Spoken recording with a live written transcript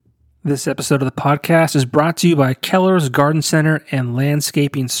This episode of the podcast is brought to you by Keller's Garden Center and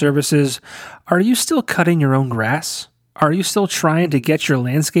Landscaping Services. Are you still cutting your own grass? Are you still trying to get your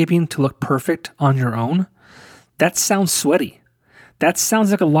landscaping to look perfect on your own? That sounds sweaty. That sounds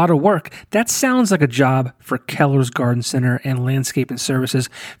like a lot of work. That sounds like a job for Keller's Garden Center and Landscaping Services.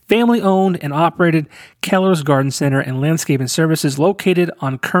 Family-owned and operated Keller's Garden Center and Landscaping Services, located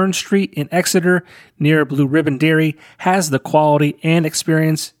on Kern Street in Exeter near Blue Ribbon Dairy, has the quality and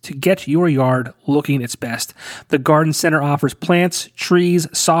experience to get your yard looking its best. The Garden Center offers plants, trees,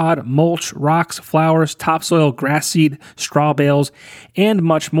 sod, mulch, rocks, flowers, topsoil, grass seed, straw bales, and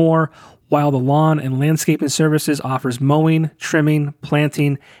much more, while the Lawn and Landscaping Services offers mowing, trimming,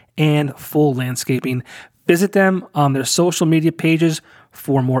 planting, and full landscaping. Visit them on their social media pages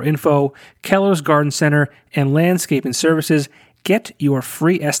for more info. Keller's Garden Center and Landscaping Services. Get your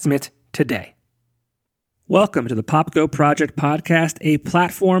free estimate today. Welcome to the Popko Project podcast, a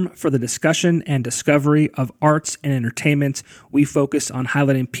platform for the discussion and discovery of arts and entertainment. We focus on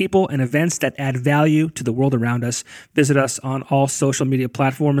highlighting people and events that add value to the world around us. Visit us on all social media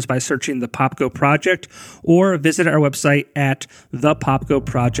platforms by searching the Popko Project, or visit our website at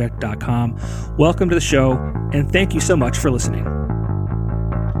thepopkoproject.com. Welcome to the show, and thank you so much for listening.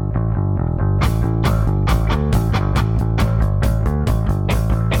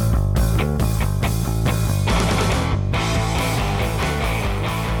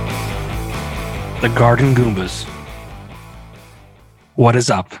 The Garden Goombas. What is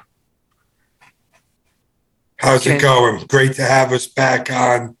up? How's it going? Great to have us back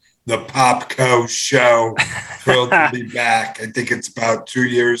on the Popko show. Thrilled to be back. I think it's about 2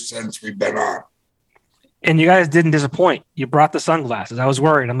 years since we've been on. And you guys didn't disappoint. You brought the sunglasses. I was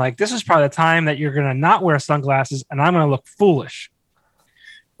worried. I'm like, this is probably the time that you're going to not wear sunglasses and I'm going to look foolish.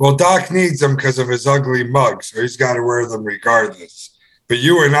 Well, Doc needs them because of his ugly mug, so he's got to wear them regardless. But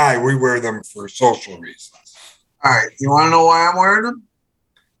you and I, we wear them for social reasons. All right. You want to know why I'm wearing them?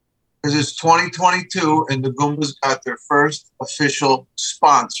 Because it's 2022 and the Goombas got their first official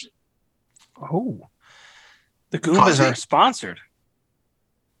sponsor. Oh. The Goombas are sponsored.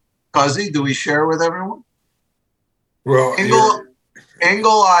 Cuzzy, do we share with everyone? Well,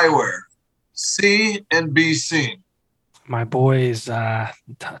 Engel Eyewear. See and be seen. My boys,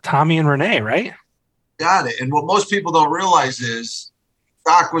 Tommy and Renee, right? Got it. And what most people don't realize is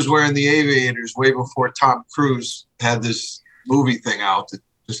Doc was wearing the aviators way before Tom Cruise had this movie thing out that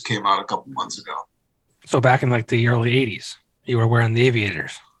just came out a couple months ago. So back in like the early 80s, you were wearing the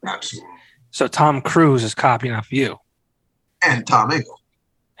aviators. Absolutely. So Tom Cruise is copying off you. And Tom Engel.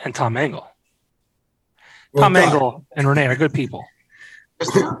 And Tom Engel. well, Tom Doc, Engel and Renee are good people.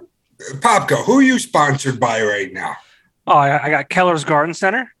 Popko, who are you sponsored by right now? Oh, I got Keller's Garden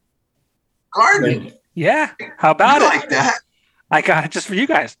Center. Garden. Yeah. How about I it? like that. I got it just for you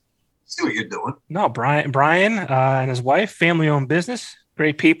guys. See what you're doing. No, Brian and his wife, family-owned business,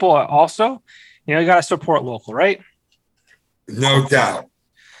 great people. Also, you got to support local, right? No doubt.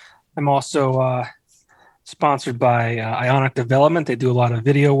 I'm also sponsored by Ionic Development. They do a lot of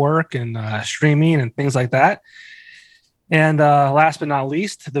video work and streaming and things like that. And last but not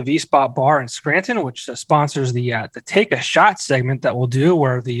least, the V-Spot Bar in Scranton, which sponsors the Take a Shot segment that we'll do,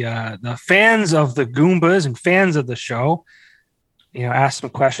 where the fans of the Goombas and fans of the show, ask some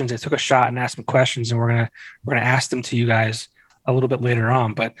questions. They took a shot and asked some questions, and we're gonna ask them to you guys a little bit later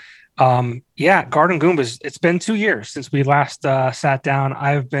on. But Garden Goombas. It's been 2 years since we last sat down.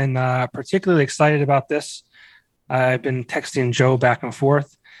 I've been particularly excited about this. I've been texting Joe back and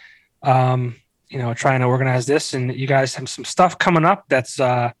forth, trying to organize this, and you guys have some stuff coming up that's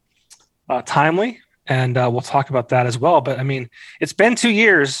timely, and we'll talk about that as well. But I mean, it's been 2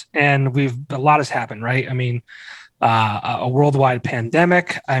 years, and a lot has happened, right? I mean, a worldwide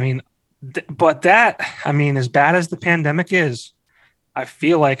pandemic. I mean, but as bad as the pandemic is, I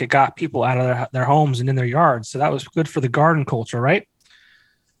feel like it got people out of their homes and in their yards. So that was good for the garden culture, right?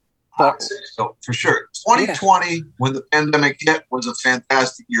 But, so for sure. 2020, when the pandemic hit, was a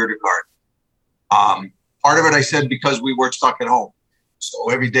fantastic year to garden. Part of it, I said, because we were stuck at home.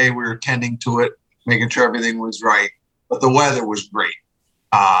 So every day we were tending to it, making sure everything was right. But the weather was great.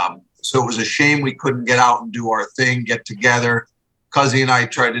 So it was a shame we couldn't get out and do our thing, get together. Cuzzy and I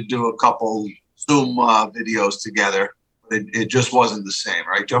tried to do a couple Zoom videos together, but it just wasn't the same,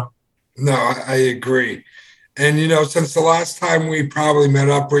 right, Joe? No, I agree. And, since the last time we probably met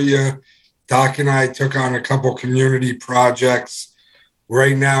up with you, Doc and I took on a couple community projects.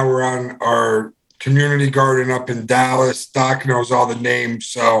 Right now we're on our community garden up in Dallas. Doc knows all the names,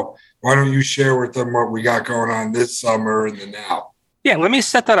 so why don't you share with them what we got going on this summer and the now? Yeah, let me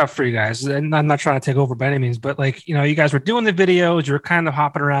set that up for you guys. And I'm not trying to take over by any means, but like, you guys were doing the videos, you were kind of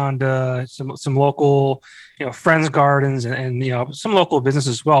hopping around some local, friends gardens and some local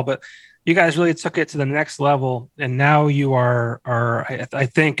businesses as well. But you guys really took it to the next level, and now you are I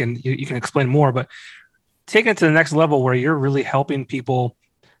think, and you can explain more, but taking it to the next level where you're really helping people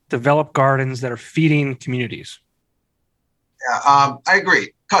develop gardens that are feeding communities. Yeah, I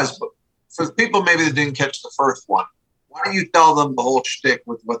agree. Because for people maybe that didn't catch the first one, why don't you tell them the whole shtick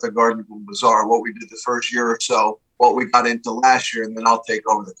with what the Garden Goombas are, what we did the first year or so, what we got into last year, and then I'll take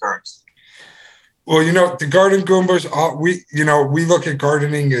over the current. Well, the Garden Goombas, we look at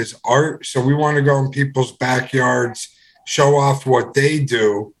gardening as art. So we want to go in people's backyards, show off what they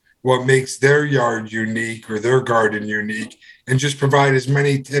do, what makes their yard unique or their garden unique, and just provide as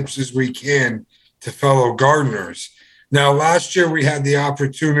many tips as we can to fellow gardeners. Now, last year we had the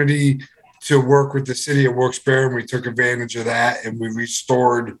opportunity to work with the city of Wilkes-Barre, and we took advantage of that, and we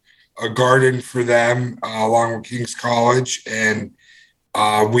restored a garden for them along with King's College, and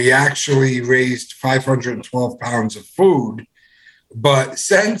we actually raised 512 pounds of food. But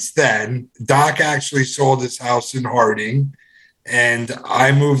since then, Doc actually sold his house in Harding, and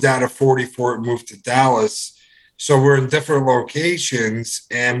I moved out of 44 and moved to Dallas. So we're in different locations,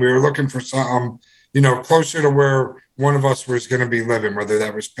 and we were looking for something, closer to where one of us was going to be living, whether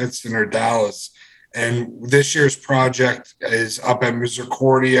that was Pittston or Dallas. And this year's project is up at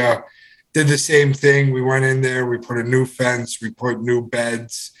Misericordia. Did the same thing. We went in there, we put a new fence, we put new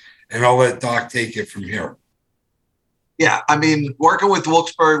beds, and I'll let Doc take it from here. Yeah, I mean, working with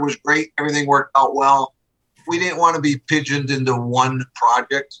Wilkes-Barre was great. Everything worked out well. We didn't want to be pigeoned into one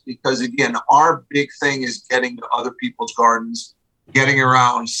project because, again, our big thing is getting to other people's gardens, getting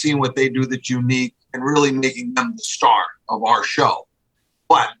around, seeing what they do that's unique, and really making them the star of our show.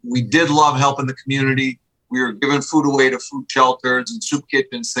 But we did love helping the community. We were giving food away to food shelters and soup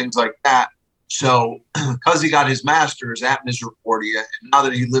kitchens, things like that. So because he got his master's at Misericordia, and now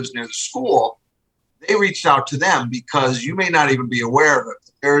that he lives near the school, they reached out to them because you may not even be aware of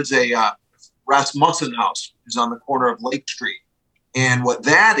it. There's a Rasmussen House, which is on the corner of Lake Street. And what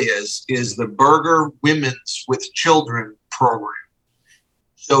that is the Burger Women's with Children program.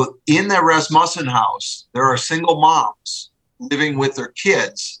 So in that Rasmussen House, there are single moms living with their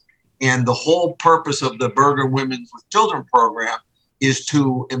kids. And the whole purpose of the Burger Women's with Children program is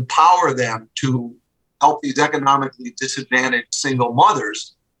to empower them to help these economically disadvantaged single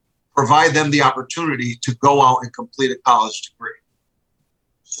mothers, provide them the opportunity to go out and complete a college degree.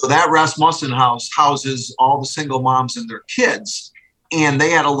 So that Rasmussen House houses all the single moms and their kids. And they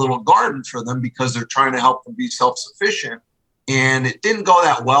had a little garden for them because they're trying to help them be self-sufficient. And it didn't go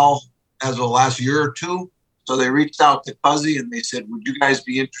that well as of the last year or two. So they reached out to Cuzzy and they said, would you guys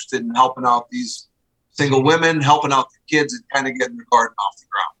be interested in helping out these single women, helping out the kids and kind of getting the garden off the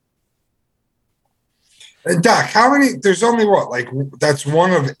ground? And Doc, how many, there's only that's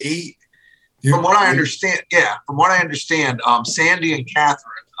one of 8? From what I understand, Sandy and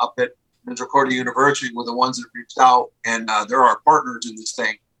Catherine up at Misericordia University were the ones that reached out, and they're our partners in this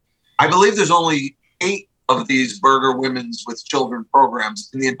thing. I believe there's only 8 of these Burger Women's with Children programs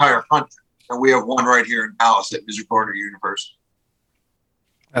in the entire country. And we have one right here in Dallas at Misericordia University.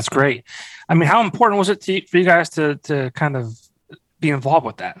 That's great. I mean, how important was it for you guys to kind of be involved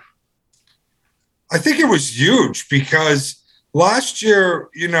with that? I think it was huge because last year,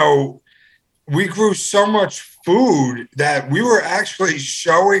 we grew so much food that we were actually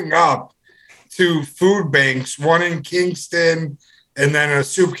showing up to food banks, one in Kingston and then a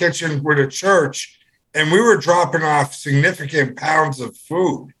soup kitchen with a church. And we were dropping off significant pounds of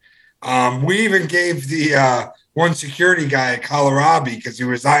food. We even gave the one security guy a kohlrabi because he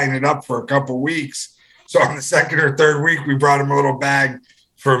was eyeing it up for a couple of weeks. So on the second or third week, we brought him a little bag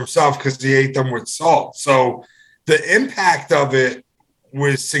for himself because he ate them with salt. So the impact of it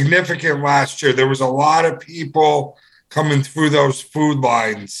was significant last year. There was a lot of people coming through those food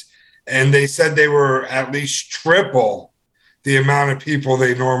lines, and they said they were at least triple the amount of people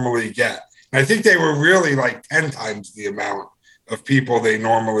they normally get. And I think they were really like 10 times the amount of people they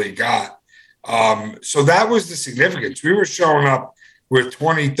normally got. So that was the significance. We were showing up with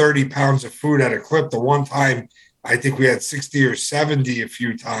 20, 30 pounds of food at a clip. The one time, I think we had 60 or 70 a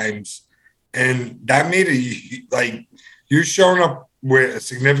few times. And that made it you're showing up with a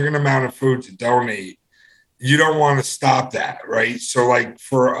significant amount of food to donate. You don't want to stop that, right? So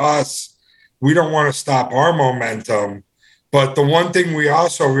for us, we don't want to stop our momentum. But the one thing we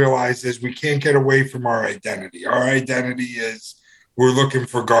also realize is we can't get away from our identity. Our identity is we're looking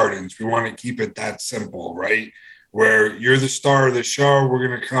for gardens. We want to keep it that simple, right? Where you're the star of the show, we're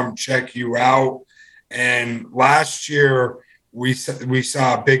going to come check you out. And last year, we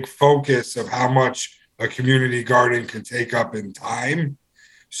saw a big focus of how much a community garden can take up in time.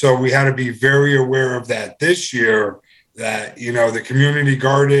 So we had to be very aware of that this year, that, the community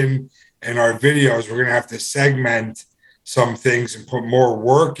garden and our videos, we're going to have to segment some things and put more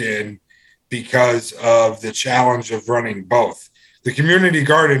work in because of the challenge of running both. The community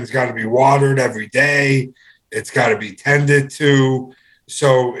garden's got to be watered every day. It's got to be tended to.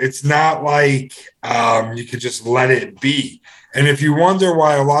 So it's not like you could just let it be. And if you wonder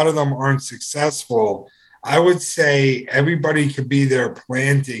why a lot of them aren't successful, I would say everybody could be their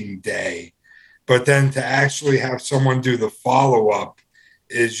planting day, but then to actually have someone do the follow-up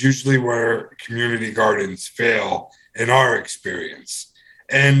is usually where community gardens fail in our experience.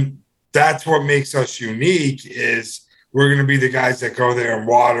 And that's what makes us unique, is we're going to be the guys that go there and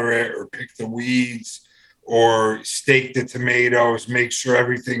water it or pick the weeds or stake the tomatoes, make sure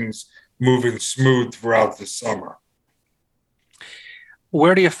everything's moving smooth throughout the summer.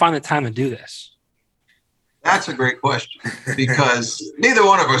 Where do you find the time to do this? That's a great question, because neither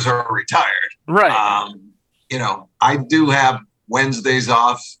one of us are retired. Right. I do have Wednesdays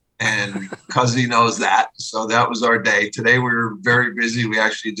off, and Cuzzy knows that. So that was our day. Today we were very busy. We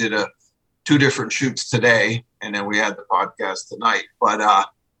actually did 2 different shoots today, and then we had the podcast tonight. But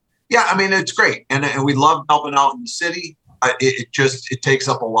it's great. And we love helping out in the city. It takes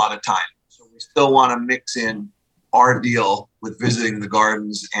up a lot of time. So we still want to mix in our deal with visiting the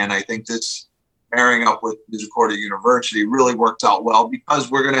gardens. And I think this pairing up with Misericordia University really works out well, because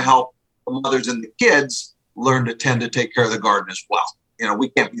we're going to help the mothers and the kids learn to tend to take care of the garden as well. We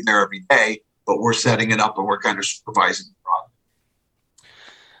can't be there every day, but we're setting it up and we're kind of supervising the project.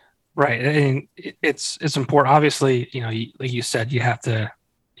 Right. And it's important. Obviously, like you said, you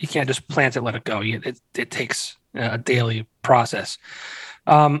can't just plant it, let it go. It takes a daily process.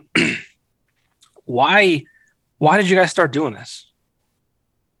 Why did you guys start doing this?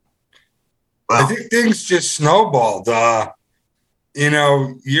 Well, I think things just snowballed.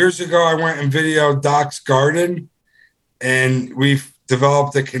 Years ago, I went and videoed Doc's garden, and we've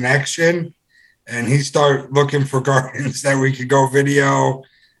developed a connection. And he started looking for gardens that we could go video,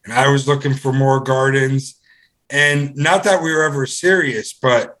 and I was looking for more gardens. And not that we were ever serious,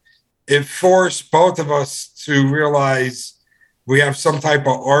 but it forced both of us to realize we have some type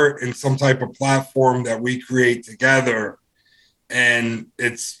of art and some type of platform that we create together. And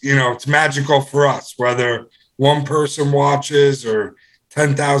it's magical for us, whether one person watches or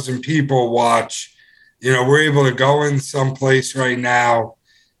 10,000 people watch. We're able to go in someplace right now,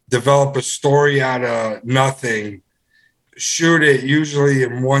 develop a story out of nothing, shoot it usually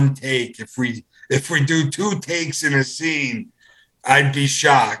in one take. If we do 2 takes in a scene, I'd be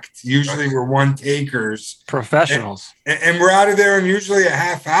shocked. Usually we're one takers. Professionals. And we're out of there in usually a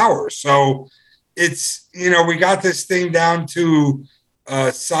half hour. So it's, we got this thing down to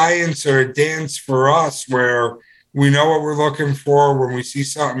science or a dance for us, where we know what we're looking for. When we see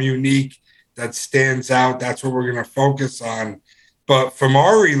something unique that stands out, that's what we're going to focus on. But from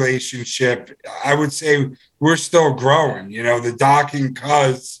our relationship, I would say we're still growing. The Doc and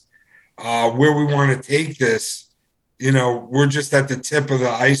Cuz, where we want to take this, we're just at the tip of the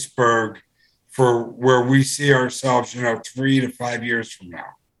iceberg for where we see ourselves, 3 to 5 years from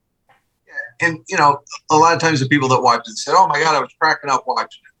now. And, a lot of times the people that watched it said, "Oh my God, I was cracking up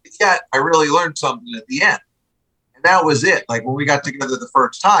watching it." But yet I really learned something at the end. And that was it. Like, when we got together the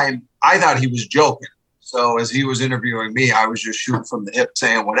first time, I thought he was joking. So as he was interviewing me, I was just shooting from the hip,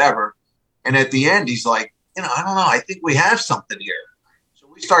 saying whatever. And at the end, he's like, I don't know, I think we have something here. So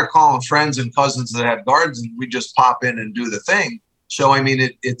we start calling friends and cousins that have gardens, and we just pop in and do the thing. So,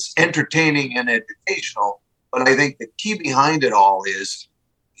 it's entertaining and educational. But I think the key behind it all is,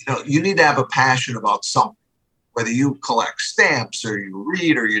 you need to have a passion about something, whether you collect stamps or you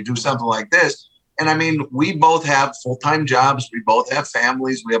read or you do something like this. And we both have full-time jobs. We both have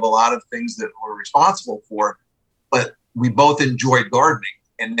families. We have a lot of things that we're responsible for, but we both enjoy gardening.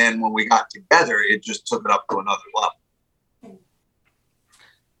 And then when we got together, it just took it up to another level.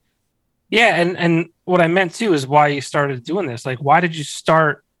 Yeah. And what I meant too is why you started doing this. Like, why did you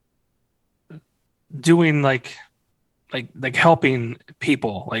start doing like helping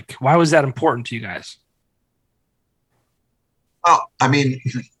people? Like, why was that important to you guys? Oh,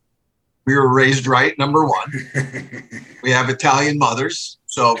 we were raised right, number one. We have Italian mothers,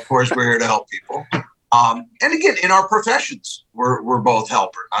 so of course we're here to help people. And again, in our professions, we're both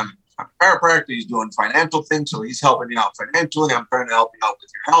helpers. I'm a chiropractor. He's doing financial things, so he's helping you out financially. I'm trying to help you out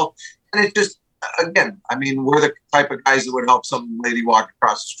with your health. And it just, again, we're the type of guys that would help some lady walk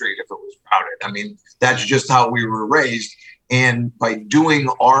across the street if it was crowded. That's just how we were raised. And by doing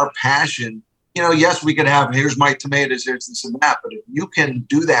our passion yes, we could have, here's my tomatoes, here's this and that. But if you can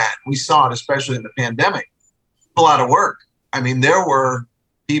do that, we saw it, especially in the pandemic, a lot of work. I mean, there were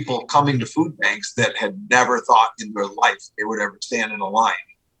people coming to food banks that had never thought in their life they would ever stand in a line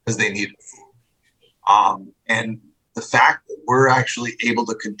because they needed food. And the fact that we're actually able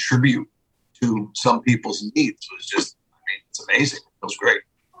to contribute to some people's needs was just, it's amazing. It was great.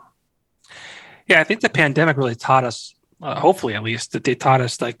 Yeah, I think the pandemic really taught us, hopefully at least, that they taught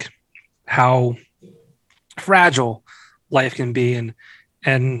us like how fragile life can be, and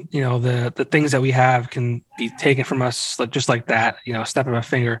the things that we have can be taken from us just like that, snap of a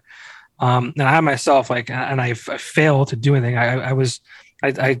finger. And I myself, I failed to do anything. I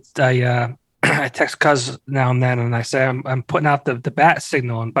text Cuz now and then, and I say I'm putting out the bat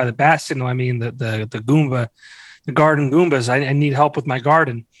signal, and by the bat signal I mean the Goomba, the Garden Goombas. I need help with my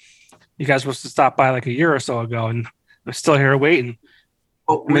garden. You guys were supposed to stop by like a year or so ago, and I'm still here waiting.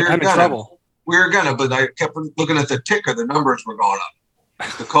 Well, I'm in trouble. We were gonna, but I kept looking at the ticker. The numbers were going up,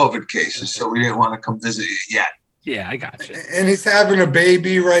 the COVID cases, so we didn't want to come visit you yet. Yeah, I got you. And he's having a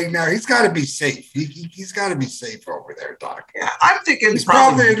baby right now. He's got to be safe. He's got to be safe over there, Doc. Yeah, I'm thinking he's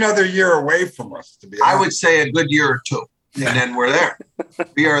probably another year away from us, to be honest. I would say a good year or two, and then we're there.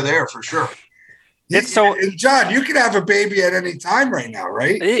 We are there for sure. It's so, and John, you could have a baby at any time right now,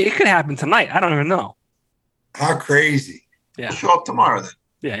 right? It could happen tonight. I don't even know. How crazy! Yeah, we'll show up tomorrow then.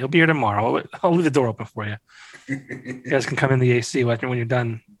 Yeah, you'll be here tomorrow. I'll leave the door open for you. You guys can come in the AC when you're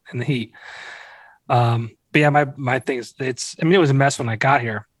done in the heat. But yeah, my thing is, it was a mess when I got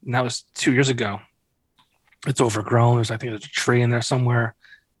here, and that was 2 years ago. It's overgrown. There's a tree in there somewhere.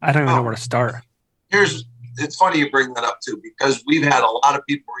 I don't even know where to start. It's funny you bring that up too, because we've had a lot of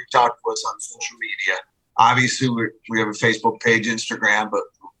people reach out to us on social media. Obviously, we have a Facebook page, Instagram, but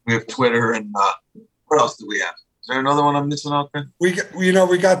we have Twitter, and what else do we have? Is there another one I'm missing out there? We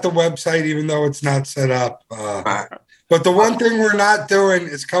got the website, even though it's not set up. But the one thing we're not doing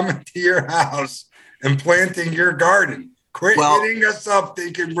is coming to your house and planting your garden. Quit hitting us up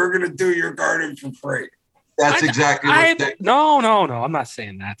thinking we're going to do your garden for free. That's exactly what No, I'm not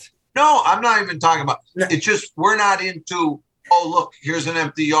saying that. No, I'm not even talking about. It's just we're not into, look, here's an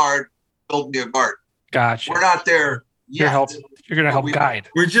empty yard, build me a garden. Gotcha. We're not there yet. You're going to help guide.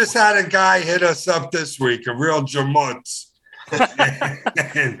 We just had a guy hit us up this week, a real jamutz. A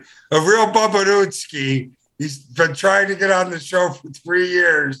real Babarutsky. He's been trying to get on the show for 3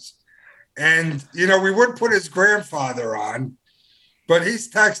 years. And, we would put his grandfather on, but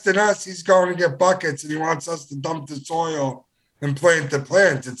he's texting us. He's going to get buckets, and he wants us to dump the soil and plant the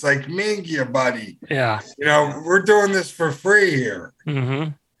plants. It's like, Mingia, buddy. Yeah. We're doing this for free here.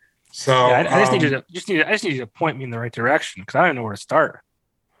 Mm-hmm. So I just need you to point me in the right direction, because I don't know where to start.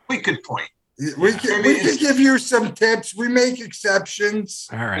 We could point. We can give you some tips. We make exceptions.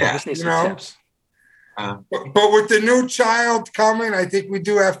 All right. I just need some tips. But with the new child coming, I think we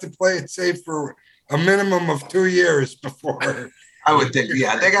do have to play it safe for a minimum of 2 years before. I would think,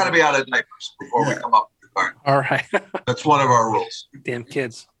 they got to be out of diapers before we come up with the garden. All right. That's one of our rules. Damn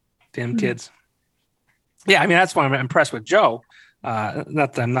kids. Yeah, that's why I'm impressed with Joe.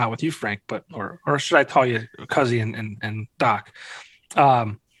 Not that I'm not with you, Frank, but or should I call you Cuzzy and Doc?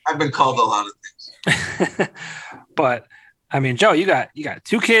 I've been called a lot of things. But Joe, you got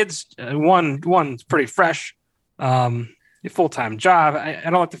 2 kids. One's pretty fresh. Your full-time job. I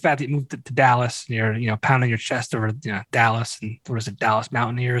don't like the fact that you moved to Dallas. And you're pounding your chest over Dallas and Dallas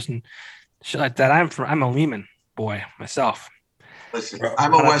Mountaineers and shit like that. I'm a Lehman boy myself. Listen,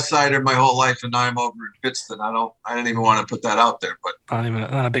 I'm a West Sider my whole life, and now I'm over in Pittston. I didn't even want to put that out there, but I'm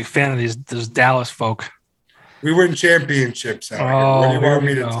not a big fan of these Dallas folk. We win championships out here. What do you want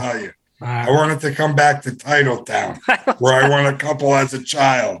me to tell you? I wanted to come back to Titletown, where I won a couple as a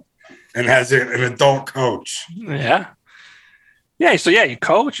child and has an adult coach. Yeah. Yeah. So, you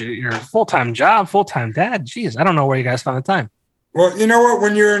coach, your full-time job, full-time dad. Jeez, I don't know where you guys found the time. Well, you know what?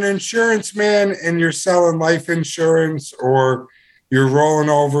 When you're an insurance man and you're selling life insurance, or you're rolling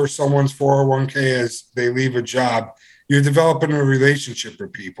over someone's 401k as they leave a job, you're developing a relationship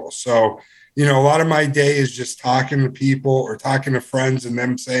with people. So, a lot of my day is just talking to people or talking to friends and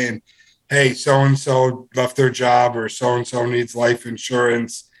them saying, hey, so-and-so left their job, or so-and-so needs life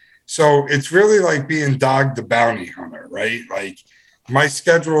insurance. So it's really like being Dog the Bounty Hunter, right? Like, my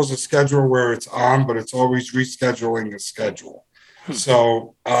schedule is a schedule where it's on, but it's always rescheduling the schedule.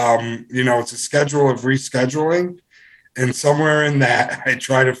 So, it's a schedule of rescheduling. And somewhere in that, I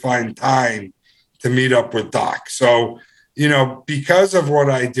try to find time to meet up with Doc. So, because of what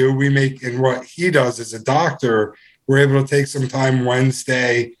I do, and what he does as a doctor, we're able to take some time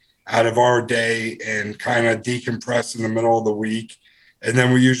Wednesday out of our day and kind of decompress in the middle of the week And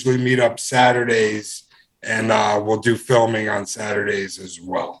then we usually meet up Saturdays, and we'll do filming on Saturdays as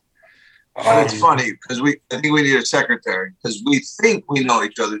well. But it's funny because I think we need a secretary because we think we know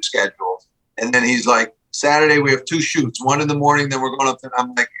each other's schedules. And then he's like, Saturday we have 2 shoots, one in the morning, then we're going up there.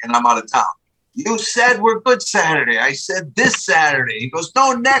 I'm like, and I'm out of town. You said we're good Saturday. I said this Saturday. He goes,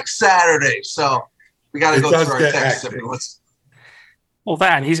 no, next Saturday. So we got to go through our text. Well,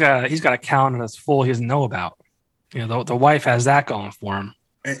 that and he's got a calendar that's full he doesn't know about. You know, the wife has that going for him.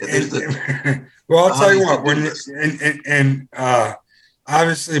 Well, I'll tell you what.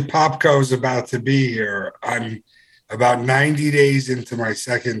 Obviously, Popko's about to be here. I'm about 90 days into my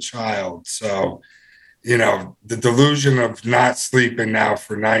second child, so you know the delusion of not sleeping now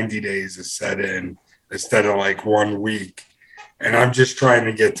for 90 days is set in instead of like 1 week, and I'm just trying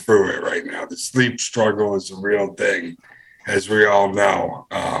to get through it right now. The sleep struggle is a real thing, as we all know.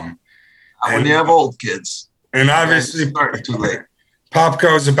 When you have old kids. And obviously, too late.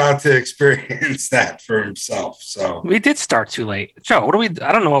 Popko's about to experience that for himself. So we did start too late. Joe,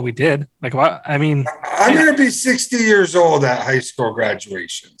 I don't know what we did. Like, what? I mean, I'm going to be 60 years old at high school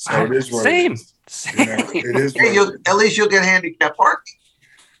graduation. So it is what same. It is. You know, it is at least you'll get handicap parking.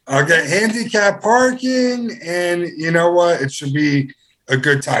 I'll get handicap parking, and you know what? It should be a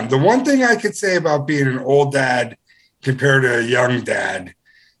good time. The one thing I could say about being an old dad compared to a young dad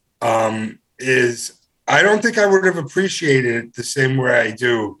is I don't think I would have appreciated it the same way I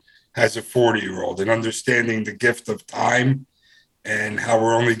do as a 40-year-old, and understanding the gift of time and how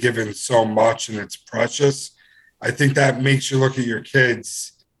we're only given so much and it's precious. I think that makes you look at your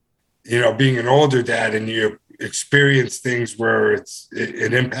kids, you know, being an older dad, and you experience things where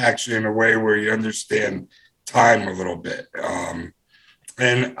it impacts you in a way where you understand time a little bit.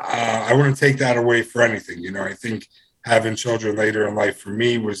 And I wouldn't take that away for anything. You know, I think having children later in life for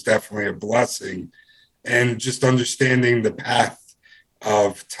me was definitely a blessing. And just understanding the path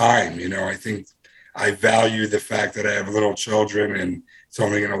of time, you know, I think I value the fact that I have little children and it's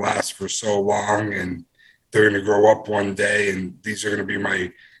only going to last for so long, and they're going to grow up one day, and these are going to be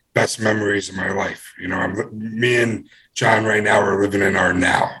my best memories of my life. You know, me and John right now are living in our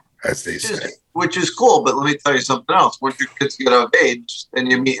now, as they say. Which is cool, but let me tell you something else. Once your kids get of age,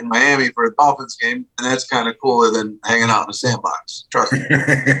 then you meet in Miami for a Dolphins game, and that's kind of cooler than hanging out in a sandbox. Trust me.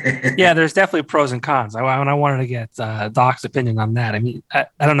 Yeah, there's definitely pros and cons. I wanted to get Doc's opinion on that. I mean, I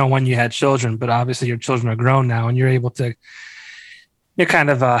don't know when you had children, but obviously your children are grown now, and you're able to kind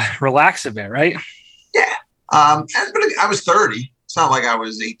of relax a bit, right? Yeah. But I was 30. It's not like I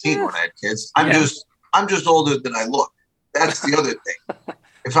was 18 when I had kids. I'm just older than I look. That's the other thing.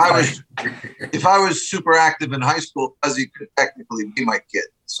 If I was super active in high school, Fuzzy could technically be my kid.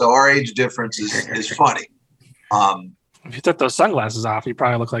 So our age difference is funny. If you took those sunglasses off, you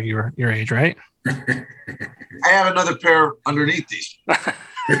probably look like you were your age, right? I have another pair underneath these.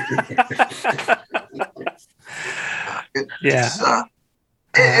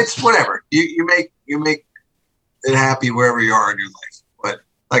 It's whatever. You make it happy wherever you are in your life. But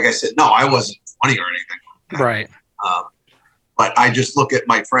like I said, no, I wasn't 20 or anything like that. Right. But I just look at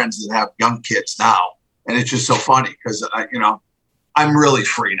my friends that have young kids now, and it's just so funny because, I'm really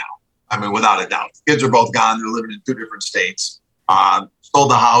free now. I mean, without a doubt. The kids are both gone. They're living in 2 different states. Sold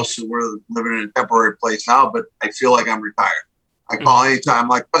the house, and we're living in a temporary place now, but I feel like I'm retired. I call anytime,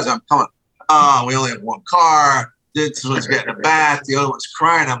 like, Buzz, I'm coming. We only have 1 car. This one's getting a bath. The other one's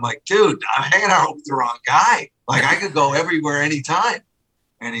crying. I'm like, dude, I'm hanging out with the wrong guy. Like, I could go everywhere anytime.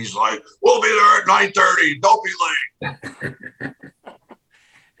 And he's like, we'll be there at 9:30. Don't be late.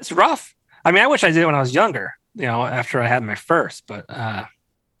 It's rough. I mean, I wish I did it when I was younger, you know, after I had my first. But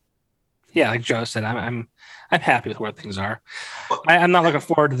yeah, like Joe said, I'm happy with where things are. I'm not looking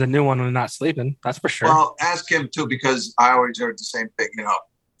forward to the new one when not sleeping. That's for sure. Well, ask him too, because I always heard the same thing. You know,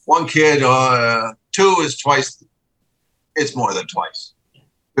 1 kid, 2 is twice. It's more than twice.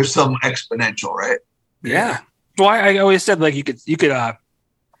 There's some exponential, right? Yeah. Well, I always said like you could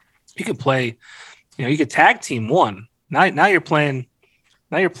play, you know, you could tag team 1. Now you're playing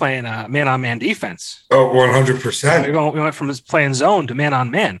man-on-man defense. Oh, 100%. We went from playing zone to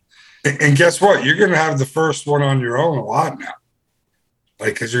man-on-man. And guess what? You're going to have the first one on your own a lot now.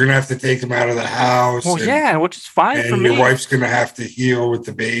 Like, because you're going to have to take them out of the house. Well, yeah, which is fine for me. And your wife's going to have to heal with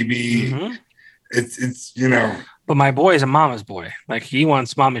the baby. Mm-hmm. It's you know. But my boy is a mama's boy. Like, he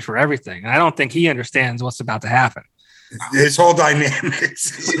wants mommy for everything. And I don't think he understands what's about to happen. His whole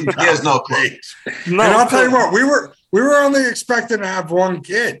dynamics. He has no clue. And I'll tell you what, we were only expecting to have 1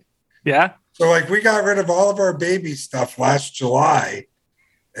 kid. Yeah. So like we got rid of all of our baby stuff last July,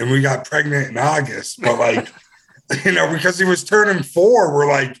 and we got pregnant in August. But like, you know, because he was turning 4, we're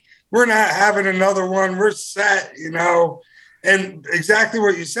like, we're not having another one. We're set, you know. And exactly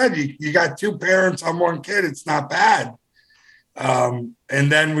what you said, you got two parents on one kid. It's not bad. And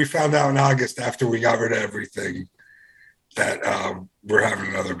then we found out in August after we got rid of everything that we're having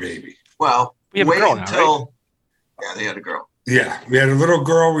another baby. Well, we have a girl now, right? Yeah, they had a girl. Yeah, we had a little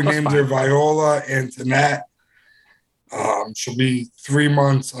girl. We That's named fine. her Viola Antoinette. She'll be 3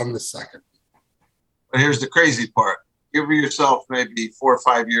 months on the 2nd. But here's the crazy part. Give yourself maybe 4 or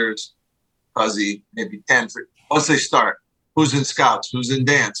 5 years, Fuzzy, maybe 10. Once they start, who's in scouts, who's in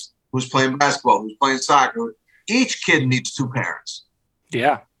dance, who's playing basketball, who's playing soccer. Each kid needs two parents.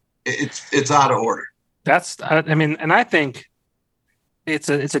 Yeah. It's out of order. And I think it's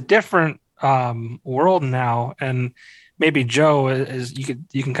a different world now. And maybe Joe, is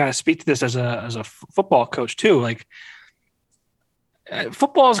you can kind of speak to this as a football coach too. Like,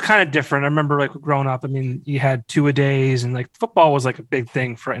 football is kind of different. I remember like growing up, I mean, you had 2-a-days and like football was like a big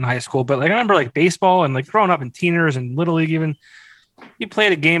thing in high school. But like I remember like baseball and like growing up in teeners and little league, even you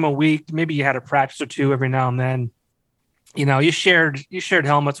played a game a week. Maybe you had a practice or two every now and then. You know, you shared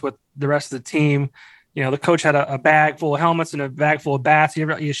helmets with the rest of the team. You know, the coach had a bag full of helmets and a bag full of bats.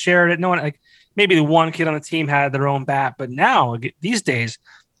 You shared it. No one, like maybe the one kid on the team had their own bat, but now these days,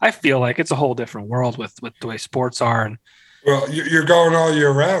 I feel like it's a whole different world with the way sports are. And well, you're going all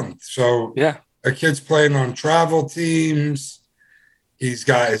year round. So yeah, a kid's playing on travel teams. He's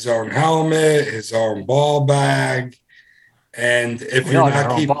got his own helmet, his own ball bag. And if you're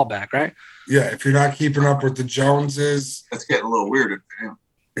not keeping ball bag, right? Yeah, if you're not keeping up with the Joneses, that's getting a little weird.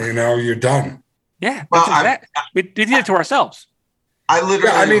 You know, you're done. Yeah, well, we did it to ourselves.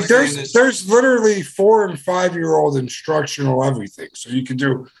 There's literally 4 and 5 year old instructional everything. So you can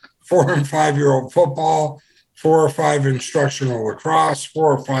do 4 and 5 year old football, 4 or 5 instructional lacrosse,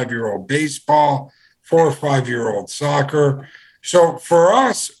 4 or 5 year old baseball, 4 or 5 year old soccer. So for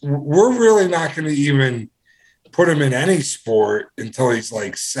us, we're really not going to even put him in any sport until he's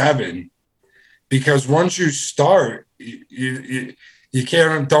like 7, because once you start, you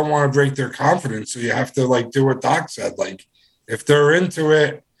don't want to break their confidence. So you have to like do what Doc said. Like if they're into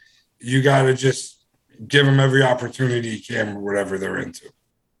it, you got to just give them every opportunity you can, whatever they're into.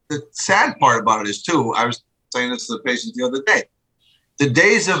 The sad part about it is too, I was saying this to the patient the other day, the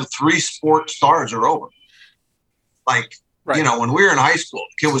days of 3 sports stars are over. Like, right. You know, when we were in high school,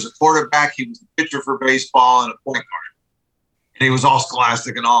 the kid was a quarterback, he was a pitcher for baseball and a point guard. And he was all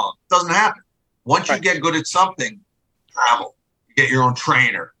scholastic and all. It doesn't happen. Once you get good at something, travel. You get your own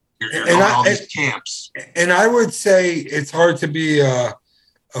trainer. You're going all these camps. And I would say it's hard to be a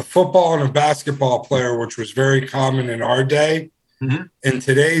football and a basketball player, which was very common in our day, in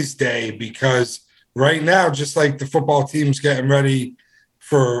today's day, because right now, just like the football team's getting ready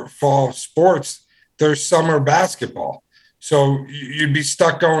for fall sports, there's summer basketball. So you'd be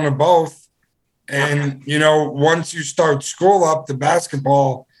stuck going to both. And, you know, once you start school up, the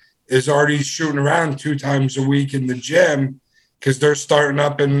basketball is already shooting around 2 times a week in the gym because they're starting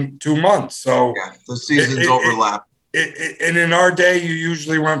up in 2 months. So the seasons overlap. And in our day, you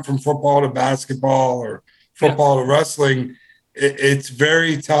usually went from football to basketball or football to wrestling. It's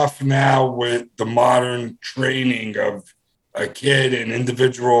very tough now with the modern training of a kid and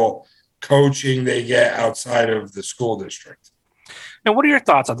individual coaching they get outside of the school district. And what are your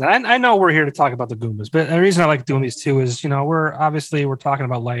thoughts on that? I know we're here to talk about the Goombas, but the reason I like doing these too is, you know, we're talking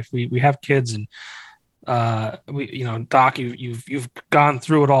about life. We have kids, and Doc, you've gone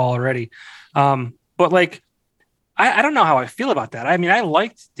through it all already. But like, I don't know how I feel about that. I mean, I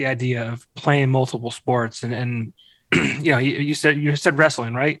liked the idea of playing multiple sports, and you know, you said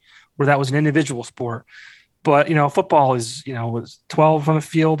wrestling, right? Where that was an individual sport. But, you know, football is, you know, was 12 on the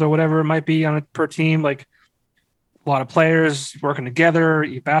field or whatever it might be per team. Like a lot of players working together.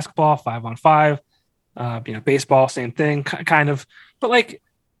 Basketball, 5-on-5. You know, baseball, same thing, kind of. But like,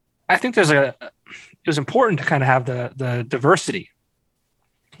 I think it was important to kind of have the diversity.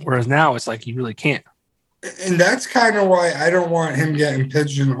 Whereas now it's like you really can't. And that's kind of why I don't want him getting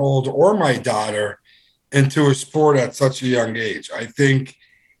pigeonholed, or my daughter, into a sport at such a young age. I think,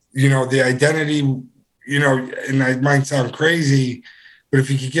 you know, the identity, you know, and it might sound crazy, but if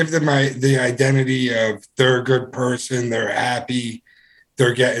you could give them the identity of they're a good person, they're happy,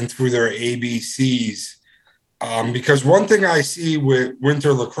 they're getting through their ABCs. Because one thing I see with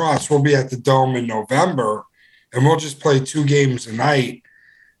winter lacrosse, we'll be at the Dome in November, and we'll just play 2 games a night.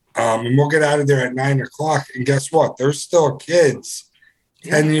 And we'll get out of there at 9:00. And guess what? There's still kids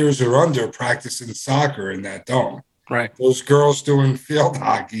 10 years or under practicing soccer in that dome. Right. Those girls doing field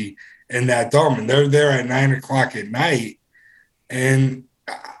hockey in that dome, and they're there at 9:00 at night. And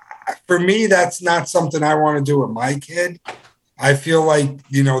for me, that's not something I want to do with my kid. I feel like,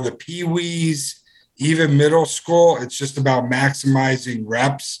 you know, the peewees, even middle school, it's just about maximizing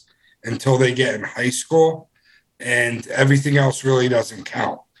reps until they get in high school, and everything else really doesn't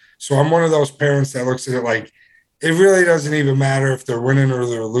count. So I'm one of those parents that looks at it like it really doesn't even matter if they're winning or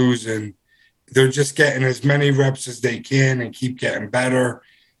they're losing. They're just getting as many reps as they can and keep getting better.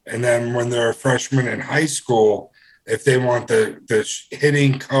 And then when they're a freshman in high school, if they want the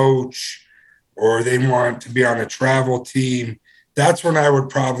hitting coach or they want to be on a travel team, that's when I would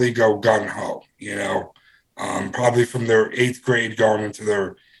probably go gung-ho, probably from their 8th grade going into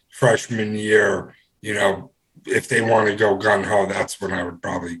their freshman year, if they want to go gung-ho, that's when I would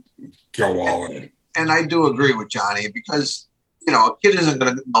probably go all in. And I do agree with Johnny because, a kid isn't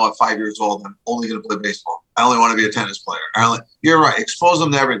going to know at 5 years old, I'm only going to play baseball. I only want to be a tennis player. You're right. Expose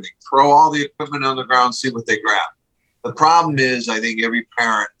them to everything. Throw all the equipment on the ground, see what they grab. The problem is I think every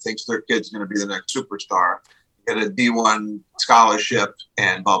parent thinks their kid's going to be the next superstar, get a D1 scholarship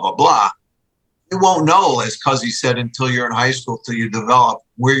and blah, blah, blah. You won't know, as Cuzzy said, until you're in high school, till you develop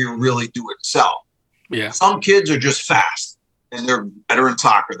where you really do excel. Yeah. Some kids are just fast and they're better in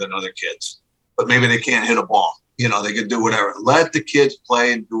soccer than other kids, but maybe they can't hit a ball. They can do whatever. Let the kids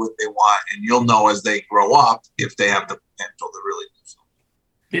play and do what they want, and you'll know as they grow up if they have the potential to really do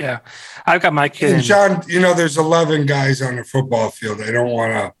something. Yeah. I've got my kid. And John, there's 11 guys on the football field. I don't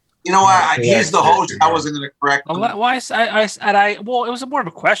want to. He's the host. I wasn't going to correct him. Why? Well, it was more of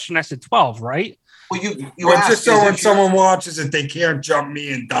a question. I said 12, right? Well, you just so when someone watches it, they can't jump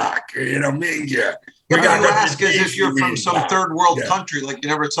me and Doc. Me and you. You ask as if you're from some third world country, like you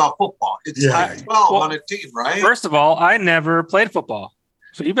never saw football. It's 12 on a team, right? First of all, I never played football,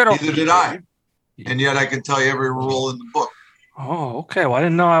 so you better. Neither did I, and yet I can tell you every rule in the book. Oh, okay. Well, I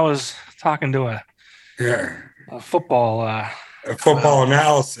didn't know I was talking to a football. A football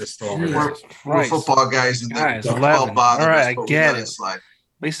analysis, though. We're football guys, and guys, 12 all right, I get it. Slide. At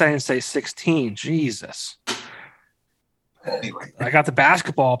least I didn't say 16. Jesus. Anyway, I got the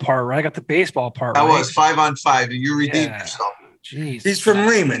basketball part right. I got the baseball part right. That was 5-on-5, and you redeemed yourself. Jeez. He's from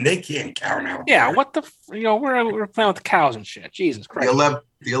Lehman. They can't count out. Yeah, there. What the? We're playing with the cows and shit. Jesus Christ.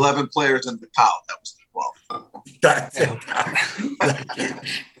 The 11 players in the cow. That was the 12. That's it.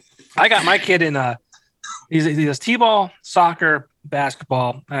 I got my kid in he does t-ball, soccer,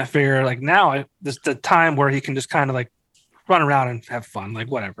 basketball. And I figure now this the time where he can just kind of run around and have fun,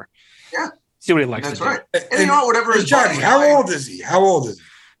 whatever. Yeah. See what he likes. That's to right. do. And whatever is Johnny, how old is he? He's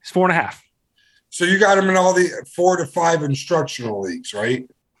 4.5. So you got him in all the 4 to 5 instructional leagues, right?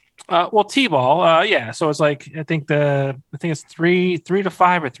 Well, t-ball, yeah. So it's I think it's 3 to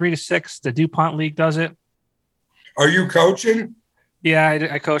 5 or 3 to 6. The DuPont League does it. Are you coaching? Yeah,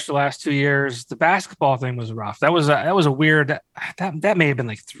 I coached the last 2 years. The basketball thing was rough. That was a weird. That may have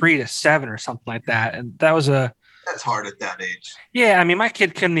been 3 to 7 or something like that, and That's hard at that age. Yeah, I mean, my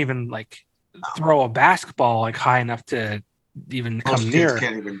kid couldn't even throw a basketball high enough to even come near. Kids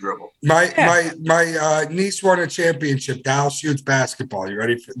can't even dribble. My niece won a championship, Dallas Youth basketball. You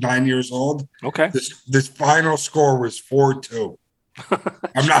ready? For 9 years old. Okay. This final score was 4-2.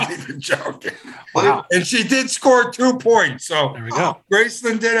 I'm not even joking. Wow. And she did score 2 points. So there we go.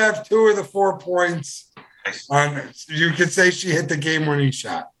 Graceland did have 2 of the 4 points. Nice. You could say she hit the game-winning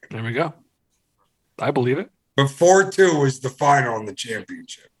shot. There we go. I believe it. But 4-2 was the final in the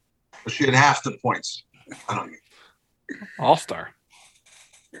championship. Well, she had half the points. I don't know. All-star.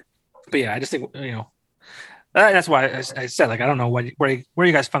 But yeah, I just think that's why I said I don't know where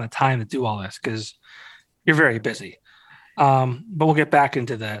you guys find the time to do all this because you're very busy. But we'll get back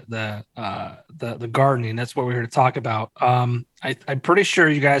into the gardening. That's what we're here to talk about. I'm pretty sure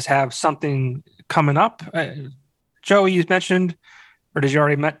you guys have something coming up. Joey, you mentioned, or did you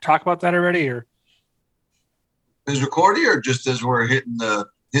already talk about that already? Or is recording, or just as we're hitting the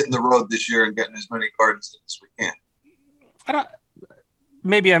road this year and getting as many gardens as we can?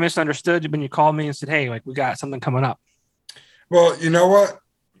 Maybe I misunderstood when you called me and said, "Hey, we got something coming up." Well, you know what?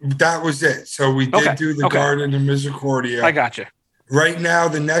 That was it. So we did do the garden in Misericordia. I got you. Right now,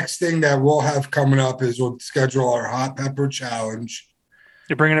 the next thing that we'll have coming up is we'll schedule our hot pepper challenge.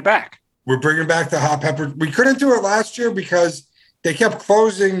 You're bringing it back. We're bringing back the hot pepper. We couldn't do it last year because they kept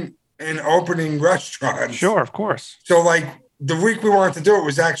closing and opening restaurants. Sure, of course. So the week we wanted to do it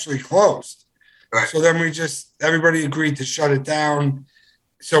was actually closed. Right. So then everybody agreed to shut it down.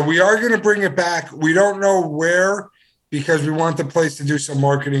 So we are going to bring it back. We don't know where because we want the place to do some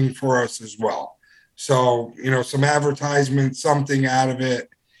marketing for us as well. So, some advertisement, something out of it,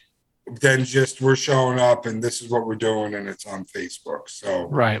 then just we're showing up and this is what we're doing and it's on Facebook. So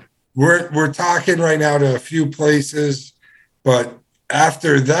right. We're talking right now to a few places, but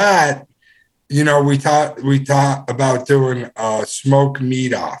after that, we thought about doing a smoke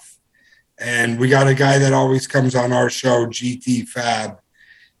meat off. And we got a guy that always comes on our show, GT Fab,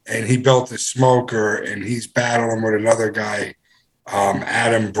 and he built a smoker, and he's battling with another guy,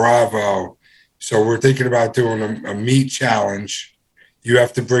 Adam Bravo. So we're thinking about doing a meat challenge. You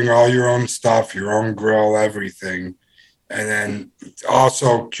have to bring all your own stuff, your own grill, everything. And then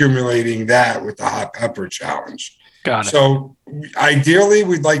also accumulating that with the hot pepper challenge. Got it. So ideally,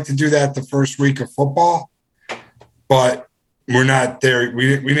 we'd like to do that the first week of football, but we're not there.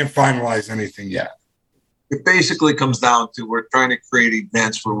 We didn't finalize anything yet. It basically comes down to we're trying to create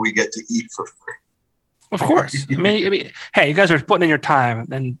events where we get to eat for free. Of course. I mean, hey, you guys are putting in your time,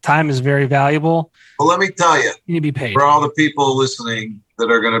 and time is very valuable. Well, let me tell you, you need to be paid. For all the people listening that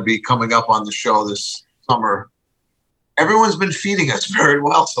are going to be coming up on the show this summer, everyone's been feeding us very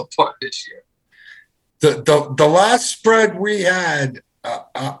well so far this year. The last spread we had,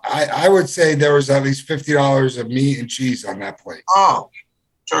 I would say there was at least $50 of meat and cheese on that plate. Oh,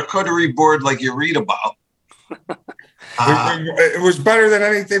 charcuterie board like you read about. It was better than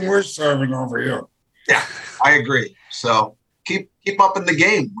anything we're serving over here. Yeah, I agree. So keep up in the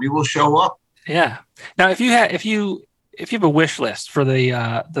game. We will show up. Yeah. Now, if you have a wish list for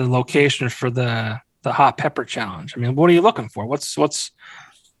the location for the hot pepper challenge, I mean, what are you looking for? What's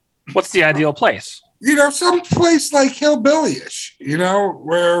the ideal place? Some place like Hillbilly-ish,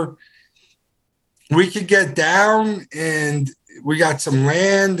 where we could get down and we got some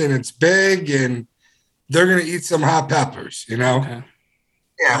land and it's big and they're going to eat some hot peppers, Okay.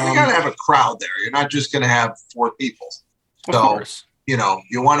 Yeah, we got to have a crowd there. You're not just going to have 4 people. Of course. You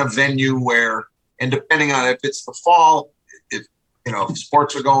want a venue where, and depending on if it's the fall, if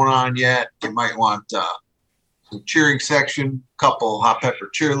sports are going on yet, you might want some cheering section, couple hot pepper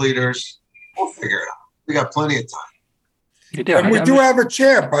cheerleaders. We'll figure it out. We got plenty of time. You do. And we do have a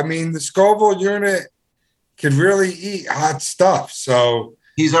champ. I mean, the Scoville unit could really eat hot stuff. So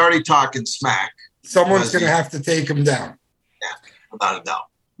he's already talking smack. Someone's going to have to take him down. Yeah, without a doubt.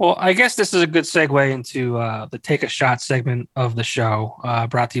 Well, I guess this is a good segue into the Take a Shot segment of the show,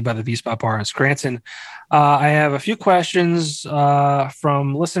 brought to you by the V-Spot Bar in Scranton. I have a few questions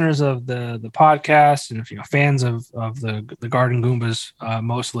from listeners of the podcast and fans of the Garden Goombas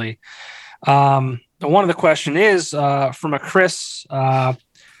mostly. One of the question is from a Chris. I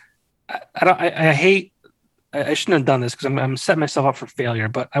shouldn't have done this because I'm setting myself up for failure.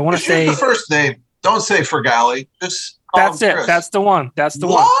 But I want to say the first name. Don't say Fergali. Just that's it. Chris. That's the one. That's the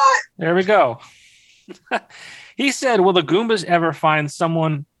one. There we go. He said, "Will the Goombas ever find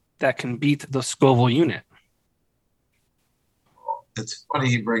someone that can beat the Scoville unit?" It's funny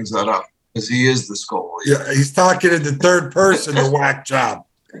he brings that up because he is the Scoville. Yeah, he's talking in the third person. The whack job.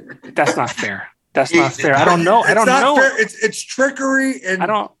 That's not fair. That's not fair. I don't know. I don't know. Fair. It's trickery, and I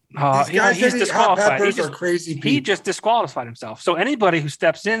don't. He's disqualified. Are crazy people. He just disqualified himself. So anybody who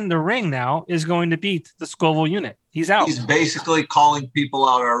steps in the ring now is going to beat the Scoville unit. He's out. He's basically calling people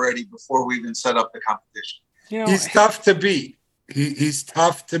out already before we even set up the competition. He's tough to beat. He's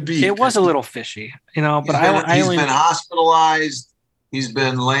tough to beat. It was a little fishy, but he's been hospitalized. He's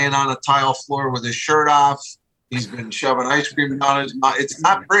been laying on a tile floor with his shirt off. He's been shoving ice cream down his mouth. It's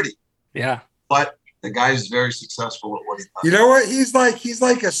not pretty. Yeah. But the guy's very successful at what he does. You know what? He's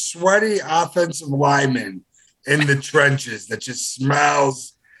like a sweaty offensive lineman in the trenches that just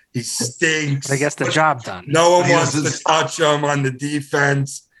smells. He stinks. But I guess the job done. No one wants to touch him on the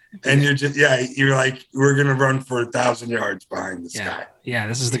defense. And you're like, we're going to run for 1,000 yards behind this guy. Yeah,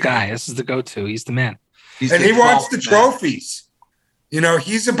 this is the guy. This is the go-to. He's the man. And he wants the trophies.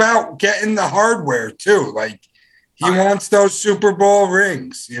 He's about getting the hardware too. Like he wants those Super Bowl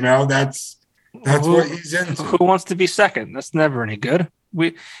rings. That's what he's into. Who wants to be second? That's never any good.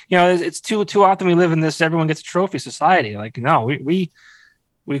 It's too often we live in this. Everyone gets a trophy society. Like no, we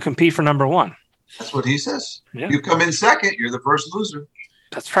compete for number one. That's what he says. Yeah. You come in second, you're the first loser.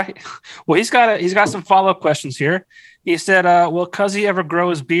 That's right. Well, he's got some follow-up questions here. He said, "Will Cuzzy ever grow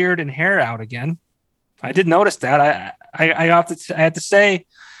his beard and hair out again?" I did notice that. I had to say,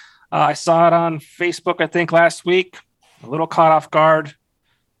 I saw it on Facebook. I think last week. A little caught off guard.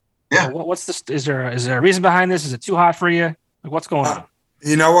 Yeah. What's this? Is there a reason behind this? Is it too hot for you? Like, what's going on?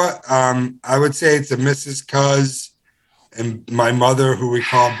 You know what? I would say it's a Mrs. Cuz and my mother, who we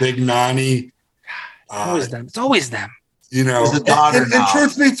call Big Nani. Always them. It's always them. And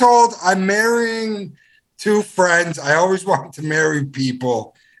truth be told, I'm marrying 2 friends. I always wanted to marry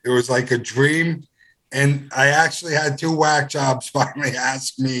people. It was like a dream. And I actually had 2 whack jobs finally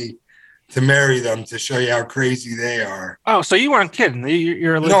ask me to marry them to show you how crazy they are. Oh, so you weren't kidding.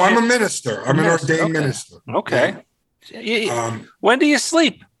 You're no, I'm a minister. I'm an ordained minister. Okay. Yeah. When do you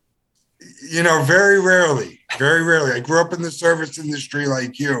sleep? Very rarely. Very rarely. I grew up in the service industry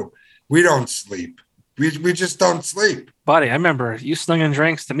like you. We don't sleep. We just don't sleep. Buddy, I remember you slinging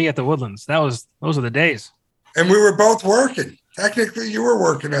drinks to me at the Woodlands. Those are the days. And we were both working. Technically, you were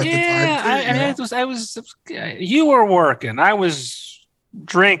working at the time too. You were working. I was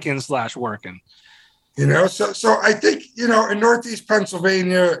drinking / working. So I think, in Northeast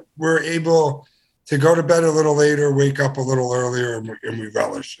Pennsylvania, we're able to go to bed a little later, wake up a little earlier, and we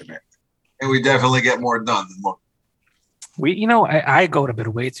relish in it. And we definitely get more done than most. I go to bed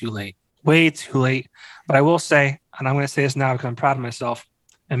way too late. But I will say, and I'm going to say this now because I'm proud of myself,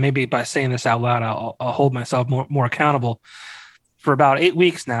 and maybe by saying this out loud, I'll hold myself more accountable. For about 8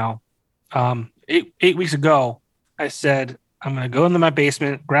 weeks now, 8 weeks ago, I said, I'm going to go into my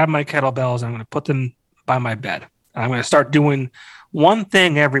basement, grab my kettlebells, and I'm going to put them by my bed. And I'm going to start doing one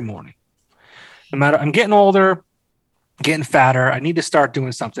thing every morning. No matter, I'm getting older, getting fatter. I need to start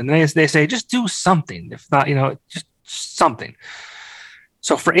doing something. And they say, just do something. If not, just something.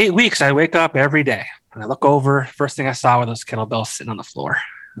 So for 8 weeks, I wake up every day and I look over. First thing I saw were those kettlebells sitting on the floor.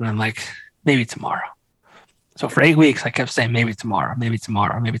 And I'm like, maybe tomorrow. So for 8 weeks, I kept saying, maybe tomorrow, maybe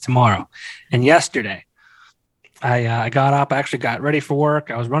tomorrow, maybe tomorrow. And yesterday, I got up, I actually got ready for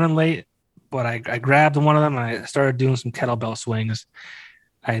work. I was running late, but I grabbed one of them and I started doing some kettlebell swings.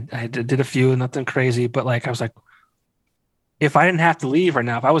 I did a few, nothing crazy, but I was like, if I didn't have to leave right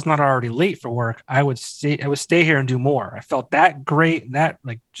now, if I was not already late for work, I would stay here and do more. I felt that great, that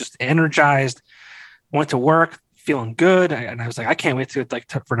just energized. Went to work feeling good, and I was like, I can't wait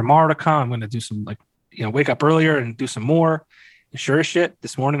for tomorrow to come. I'm going to do some wake up earlier and do some more. And sure as shit,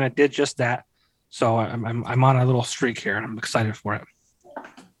 this morning I did just that. So I'm on a little streak here, and I'm excited for it.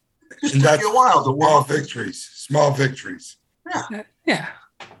 It just took you a while to small victories. Small victories. Yeah.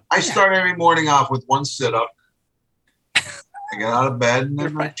 I start every morning off with one sit-up. I get out of bed and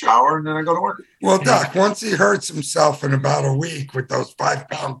then I shower and then I go to work. Well, Doc, once he hurts himself in about a week with those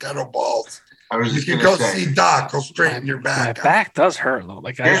 5-pound kettlebells, you can go see Doc. He'll straighten your back. My back does hurt, though.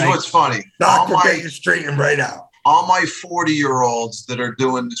 Here's what's funny. Doc will get you straightened right out. All my 40-year-olds that are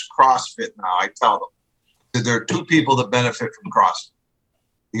doing this CrossFit now, I tell them that there are two people that benefit from CrossFit.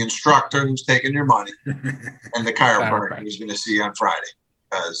 The instructor who's taking your money and the chiropractor who's going to see you on Friday.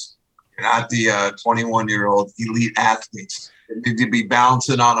 Because you're not the 21-year-old elite athletes. You need to be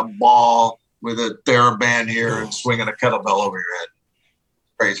bouncing on a ball with a TheraBand here and swinging a kettlebell over your head.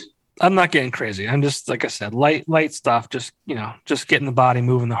 Crazy. I'm not getting crazy. I'm just, like I said, light stuff. Just getting the body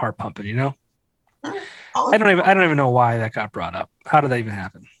moving, the heart pumping. I don't even know why that got brought up. How did that even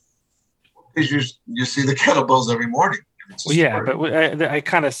happen? Because you see the kettlebells every morning. Well, yeah, but I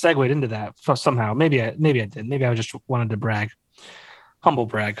kind of segued into that somehow. Maybe I did. Maybe I just wanted to brag, humble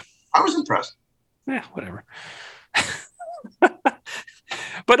brag. I was impressed. Yeah, whatever.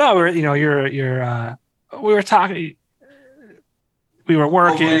 But no, we were talking. We were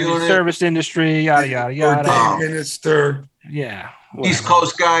working in the service industry, yada yada yada. Minister. Yeah. Whatever. East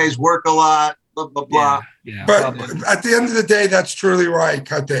Coast guys work a lot. Blah blah blah. Yeah. But at the end of the day, that's truly why I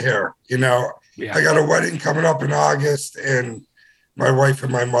cut the hair. Yeah. I got a wedding coming up in August, and my wife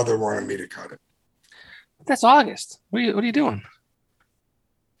and my mother wanted me to cut it. That's August. What are you doing?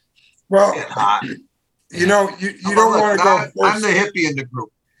 Well, you don't want to go first. I'm the hippie in the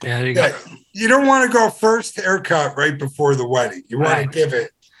group. Yeah, there you go. You don't want to go first haircut right before the wedding. You want to give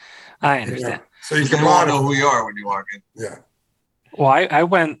it. I understand. So you can know who you are when you walk in. Yeah. Well, I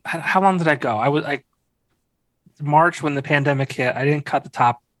went. How long did I go? March when the pandemic hit. I didn't cut the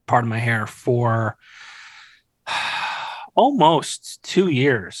top part of my hair for almost 2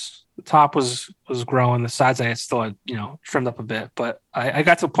 years. The top was growing. The sides I had still trimmed up a bit, but I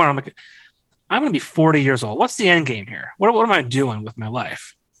got to a point. I'm like, I'm going to be 40 years old. What's the end game here? What am I doing with my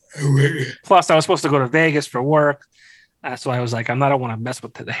life? Plus, I was supposed to go to Vegas for work. So I was like, I don't want to mess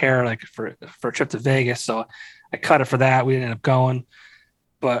with the hair for a trip to Vegas. So I cut it for that. We didn't end up going.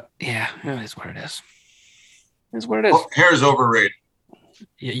 But yeah, it is what it is. It is what it is. Well, hair is overrated.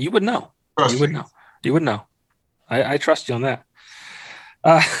 Yeah, you would know. You would know. I trust you on that.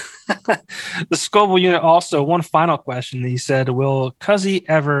 The Scoville unit also, one final question. He said, will Cuzzy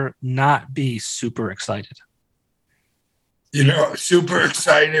ever not be super excited? Super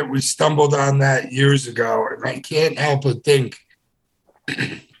excited. We stumbled on that years ago, and I can't help but think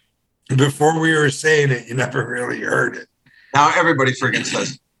before we were saying it, you never really heard it. Now everybody freaking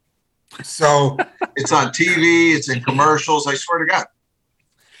says it. So it's on TV, it's in commercials. I swear to God.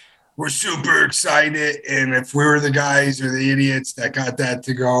 We're super excited. And if we were the guys or the idiots that got that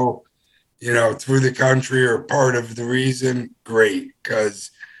to go, through the country or part of the reason, great.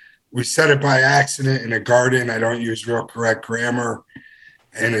 Because we said it by accident in a garden. I don't use real correct grammar.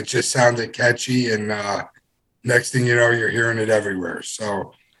 And it just sounded catchy. And next thing you know, you're hearing it everywhere.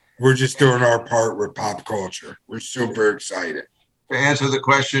 So we're just doing our part with pop culture. We're super excited. To answer the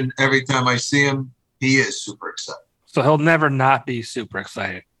question, every time I see him, he is super excited. So he'll never not be super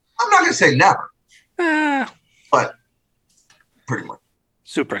excited. I'm not going to say never, but pretty much.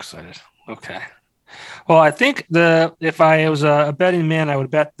 Super excited. Okay. Well, I think if I was a betting man, I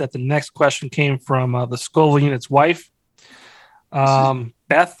would bet that the next question came from the Scoville unit's wife,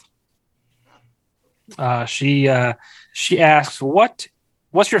 Beth. She asks,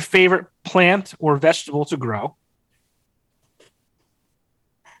 what's your favorite plant or vegetable to grow?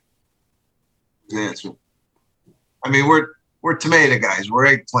 The answer. I mean, we're tomato guys. We're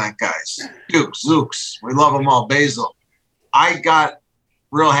eggplant guys. Dukes, Zooks. We love them all. Basil. I got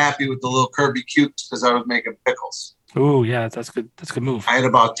real happy with the little Kirby cukes because I was making pickles. Oh, yeah, that's good. That's a good move. I had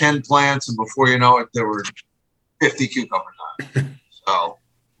about 10 plants, and before you know it, there were 50 cucumbers on it. So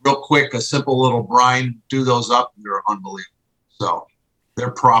real quick, a simple little brine, do those up, and they're unbelievable. So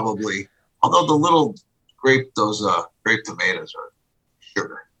they're probably, although the little grape tomatoes are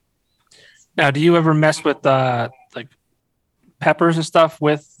sugar. Now, do you ever mess with like peppers and stuff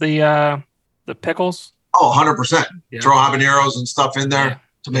with the pickles? Oh, 100%. Yeah. Throw habaneros and stuff in there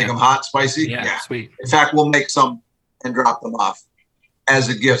to make them hot, spicy. Yeah, sweet. In fact, we'll make some and drop them off as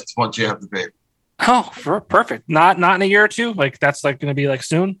a gift once you have the baby. Oh, perfect. Not in a year or two? Like, that's like going to be like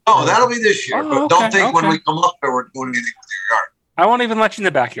soon? Oh, that'll be this year. Oh, but don't think when we come up there, we're doing anything with your yard. I won't even let you in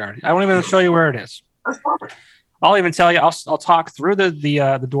the backyard. I won't even show you where it is. That's perfect. I'll even tell you, I'll talk through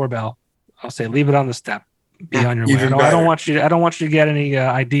the doorbell. I'll say, leave it on the step. Be on your way. I don't want you to get any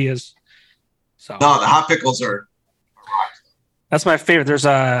ideas. So no, the hot pickles are. That's my favorite. There's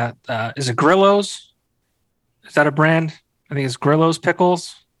is it Grillo's? Is that a brand? I think it's Grillo's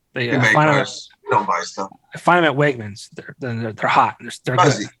pickles. We don't buy stuff. I find them at Wegmans. They're hot. They're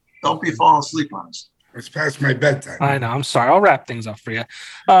good. Don't be falling asleep on us. It's past my bedtime. I know. I'm sorry. I'll wrap things up for you.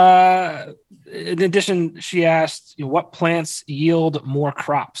 In addition, she asked, what plants yield more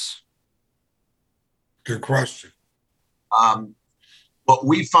crops? Good question. What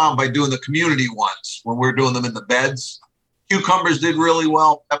we found by doing the community ones, when we're doing them in the beds, cucumbers did really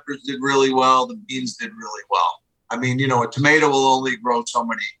well, peppers did really well, the beans did really well. I mean, a tomato will only grow so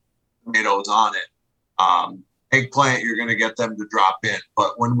many tomatoes on it. Eggplant, you're going to get them to drop in.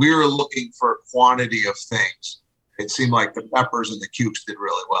 But when we were looking for quantity of things, it seemed like the peppers and the cukes did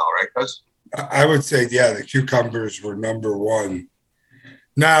really well, right, Cuz? I would say, yeah, the cucumbers were number one.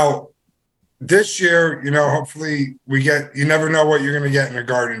 Now, this year, hopefully you never know what you're going to get in a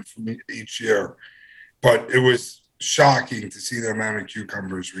garden from each year, but it was shocking to see the amount of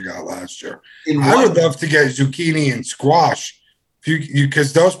cucumbers we got last year. I would love to get zucchini and squash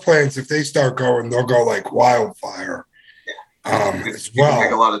because those plants, if they start going, they'll go like wildfire. As well. Can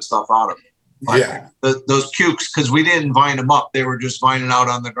make a lot of stuff out of them. But yeah. Those cukes, because we didn't vine them up, they were just vining out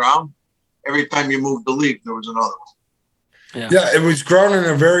on the ground. Every time you moved the leaf, there was another one. Yeah, it was grown in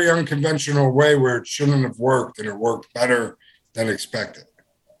a very unconventional way where it shouldn't have worked, and it worked better than expected.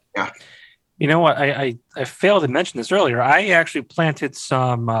 Yeah. You know what? I failed to mention this earlier. I actually planted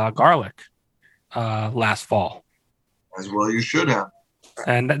some garlic last fall. As well you should have.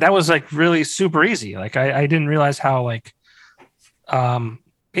 And that was like really super easy. Like I didn't realize how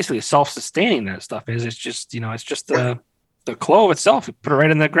basically self-sustaining that stuff is. It's just, it's just the clove itself. You put it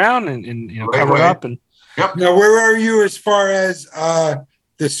right in the ground and cover it up and. Yep. Now, where are you as far as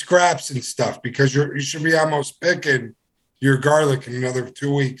the scraps and stuff? Because you should be almost picking your garlic in another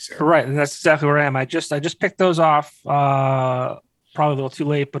 2 weeks. Right, and that's exactly where I am. I just picked those off. Probably a little too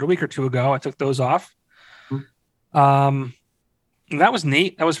late, but a week or two ago, I took those off. And that was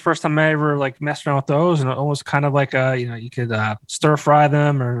neat. That was the first time I ever messed around with those, and it was kind of like you could stir fry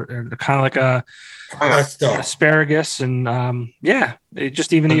them or kind of like a asparagus, and it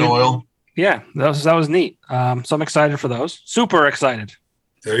just even oil. Yeah, that was neat. So I'm excited for those. Super excited.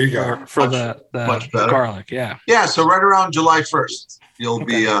 There you go. For the garlic, yeah. Yeah, so right around July 1st, you'll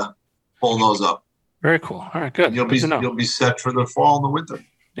be pulling those up. Very cool. All right, good. You'll be set for the fall and the winter.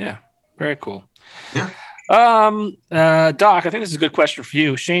 Yeah, very cool. Yeah. Doc, I think this is a good question for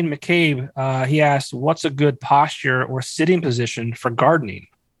you. Shane McCabe, he asked, what's a good posture or sitting position for gardening?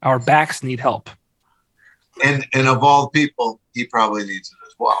 Our backs need help. And of all people, he probably needs it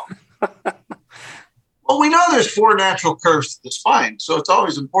as well. Well, we know there's 4 natural curves to the spine, so it's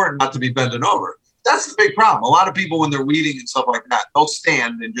always important not to be bending over. That's the big problem. A lot of people, when they're weeding and stuff like that, they'll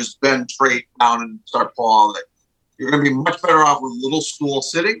stand and just bend straight down and start pulling it. You're going to be much better off with a little stool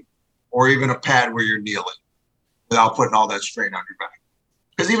sitting or even a pad where you're kneeling without putting all that strain on your back.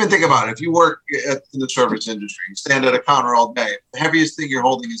 Because even think about it. If you work in the service industry, you stand at a counter all day, the heaviest thing you're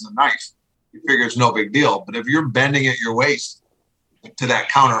holding is a knife. You figure it's no big deal. But if you're bending at your waist, to that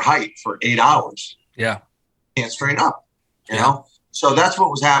counter height for 8 hours. Yeah. Can't straighten up, you know? So that's what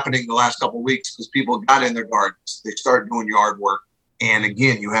was happening the last couple of weeks because people got in their gardens. They started doing yard work. And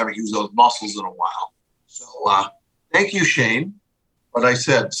again, you haven't used those muscles in a while. So thank you, Shane. But I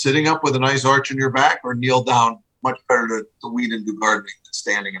said, sitting up with a nice arch in your back or kneel down, much better to weed and do gardening than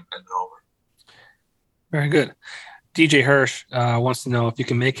standing and bending over. Very good. DJ Hirsch wants to know if you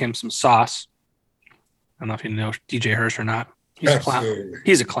can make him some sauce. I don't know if you know DJ Hirsch or not. He's Absolutely. a clown.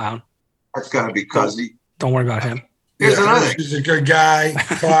 He's a clown. That's got to be Cuzzy. Don't worry about him. Here's another thing. He's a good guy,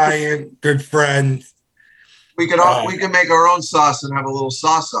 client, good friend. We can make our own sauce and have a little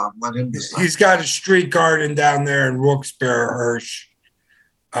sauce on. Let him decide. He's got a street garden down there in Wilkes-Barre, Hirsch.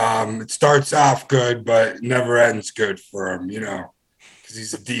 It starts off good, but it never ends good for him, because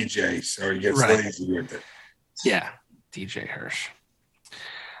he's a DJ, so he gets lazy with it. Yeah, DJ Hirsch.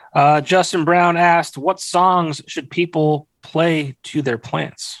 Justin Brown asked, what songs should people play to their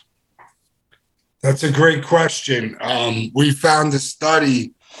plants? That's a great question. We found a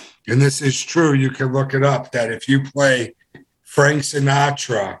study, and this is true, you can look it up, that if you play Frank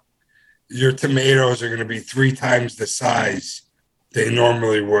Sinatra, your tomatoes are going to be 3 times the size they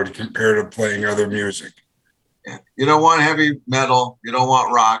normally would compared to playing other music. Yeah. You don't want heavy metal. You don't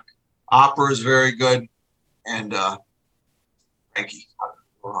want rock. Opera is very good. And Frankie.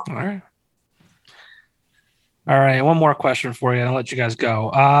 All right. One more question for you. I'll let you guys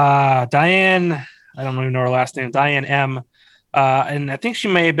go. Diane, I don't even know her last name, Diane M. And I think she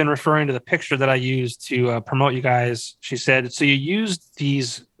may have been referring to the picture that I used to promote you guys. She said, so you used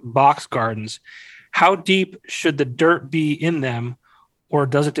these box gardens. How deep should the dirt be in them, or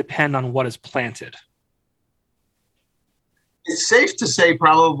does it depend on what is planted? It's safe to say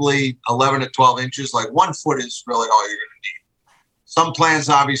probably 11 to 12 inches. Like 1 foot is really all you're going to need. Some plants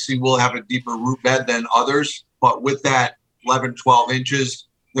obviously will have a deeper root bed than others, but with that 11, 12 inches,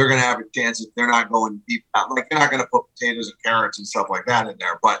 they're going to have a chance if they're not going deep down. Like you're not going to put potatoes and carrots and stuff like that in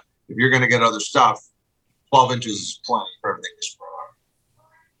there, but if you're going to get other stuff, 12 inches is plenty for everything to spread out.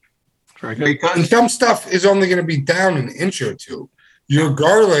 Very good. And some stuff is only going to be down an inch or two. Your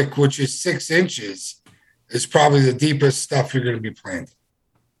garlic, which is 6 inches, is probably the deepest stuff you're going to be planting.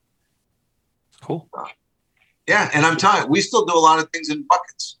 Cool. Yeah, and I'm telling you, we still do a lot of things in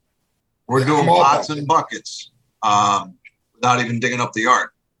buckets. We're doing pots and buckets without even digging up the yard.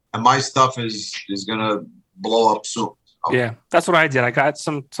 And my stuff is going to blow up soon. Yeah, that's what I did. I got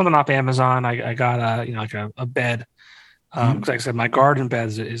something off Amazon. I got a bed. Like I said, my garden bed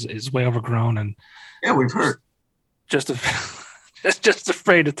is way overgrown, and yeah, we've heard. Just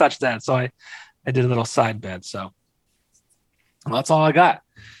afraid to touch that, so I did a little side bed. So that's all I got.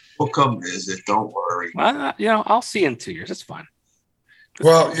 We'll come visit. Don't worry. I'll see you in 2 years. It's fine.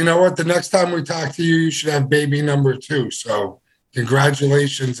 Well, you know what? The next time we talk to you, you should have baby number 2. So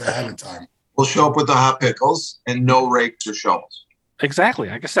congratulations ahead of time. We'll show up with the hot pickles and no rakes or shovels. Exactly.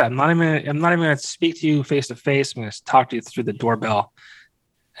 Like I said, I'm not even going to speak to you face to face. I'm going to talk to you through the doorbell,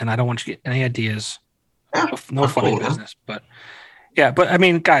 and I don't want you to get any ideas. Yeah, no funny business, but yeah. But I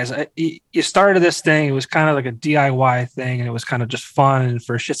mean, guys, you started this thing. It was kind of like a DIY thing, and it was kind of just fun and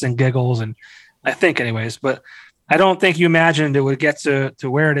for shits and giggles. And I think, anyways, but I don't think you imagined it would get to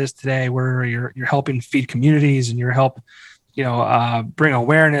where it is today, where you're helping feed communities and you're help, bring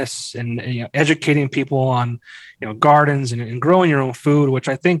awareness and educating people on gardens and growing your own food, which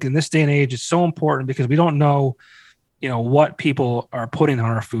I think in this day and age is so important because we don't know what people are putting on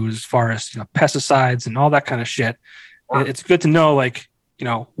our food as far as pesticides and all that kind of shit. It's good to know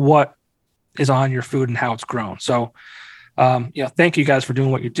what is on your food and how it's grown. So thank you guys for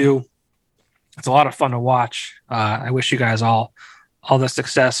doing what you do. It's a lot of fun to watch. I wish you guys all the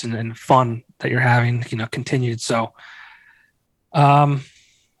success and fun that you're having continued. So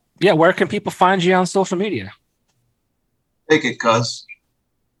where can people find you on social media? Take it, cuz.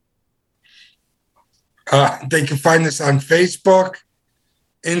 They can find us on Facebook,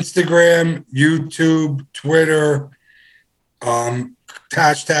 Instagram, YouTube, Twitter,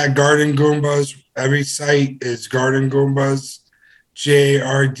 hashtag Garden Goombas. Every site is Garden Goombas,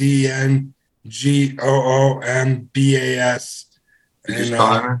 GARDNGOOMBAS. Did you spell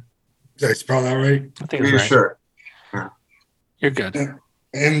that right? Did I spell that right? I think it's right. Sure. Yeah. You're good.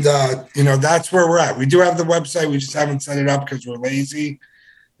 And that's where we're at. We do have the website. We just haven't set it up because we're lazy.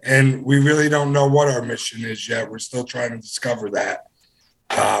 And we really don't know what our mission is yet. We're still trying to discover that.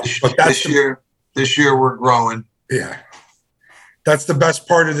 But that's this year we're growing. Yeah. That's the best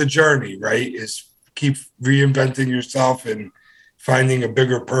part of the journey, right? Is keep reinventing yourself and finding a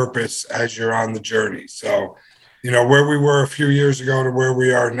bigger purpose as you're on the journey. So, where we were a few years ago to where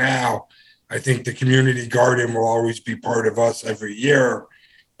we are now, I think the community garden will always be part of us every year.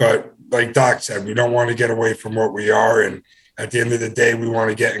 But like Doc said, we don't want to get away from what we are. And at the end of the day, we want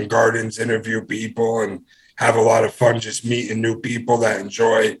to get in gardens, interview people, and have a lot of fun just meeting new people that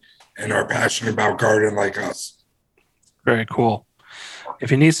enjoy and are passionate about gardening like us. Very cool.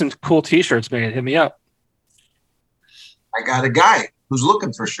 If you need some cool t-shirts made, hit me up. I got a guy who's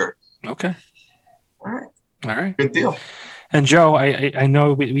looking for shirts. Okay. All right. Good deal. And Joe, I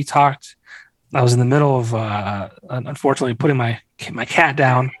know we talked. I was in the middle of unfortunately putting my cat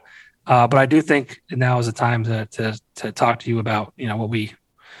down, but I do think now is the time to talk to you about what we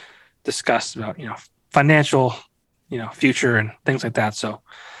discussed about financial future and things like that. So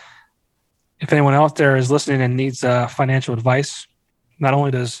if anyone out there is listening and needs financial advice, not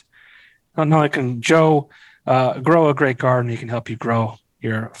only can Joe grow a great garden, he can help you grow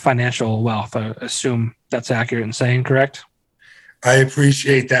your financial wealth. I assume that's accurate in saying, correct? I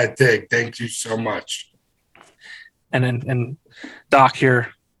appreciate that, Dick. Thank you so much. And Doc,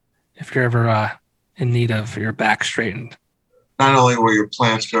 here, if you're ever in need of your back straightened. Not only will your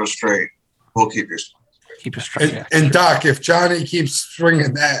plants go straight, we'll keep your straight. And Doc, if Johnny keeps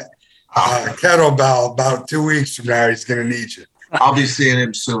swinging that kettlebell about 2 weeks from now, he's going to need you. I'll be seeing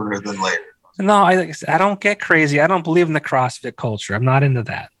him sooner than later. No, I don't get crazy. I don't believe in the CrossFit culture. I'm not into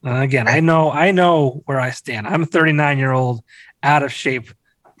that. Again, I know where I stand. I'm a 39-year-old out of shape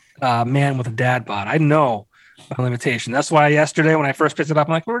man with a dad bod. I know my limitation. That's why yesterday when I first picked it up,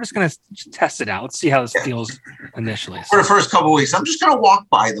 I'm like, we're just going to test it out. Let's see how this feels initially. For the first couple of weeks, I'm just going to walk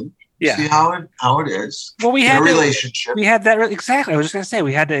by them. Yeah. See how it is. Well, we had a relationship. We had that exactly. I was just going to say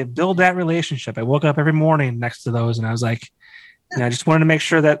we had to build that relationship. I woke up every morning next to those, and I was like, I just wanted to make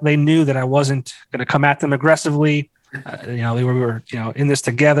sure that they knew that I wasn't going to come at them aggressively. We were in this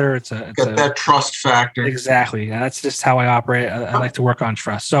together. It's that trust factor. Exactly. Yeah, that's just how I operate. I like to work on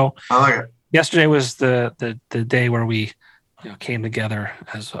trust. So I like it. Yesterday was the day where we came together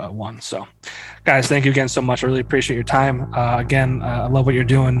as one. So, guys, thank you again so much. I really appreciate your time. Again, I love what you're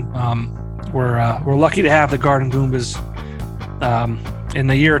doing. We're lucky to have the Garden Goombas. In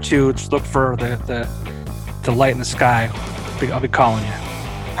a year or two, just look for the light in the sky. I'll be calling you.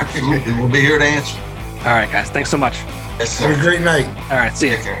 Absolutely. We'll be here to answer. All right, guys. Thanks so much. Yes, sir. Have a great night. All right. See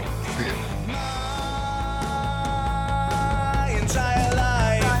you. Take care.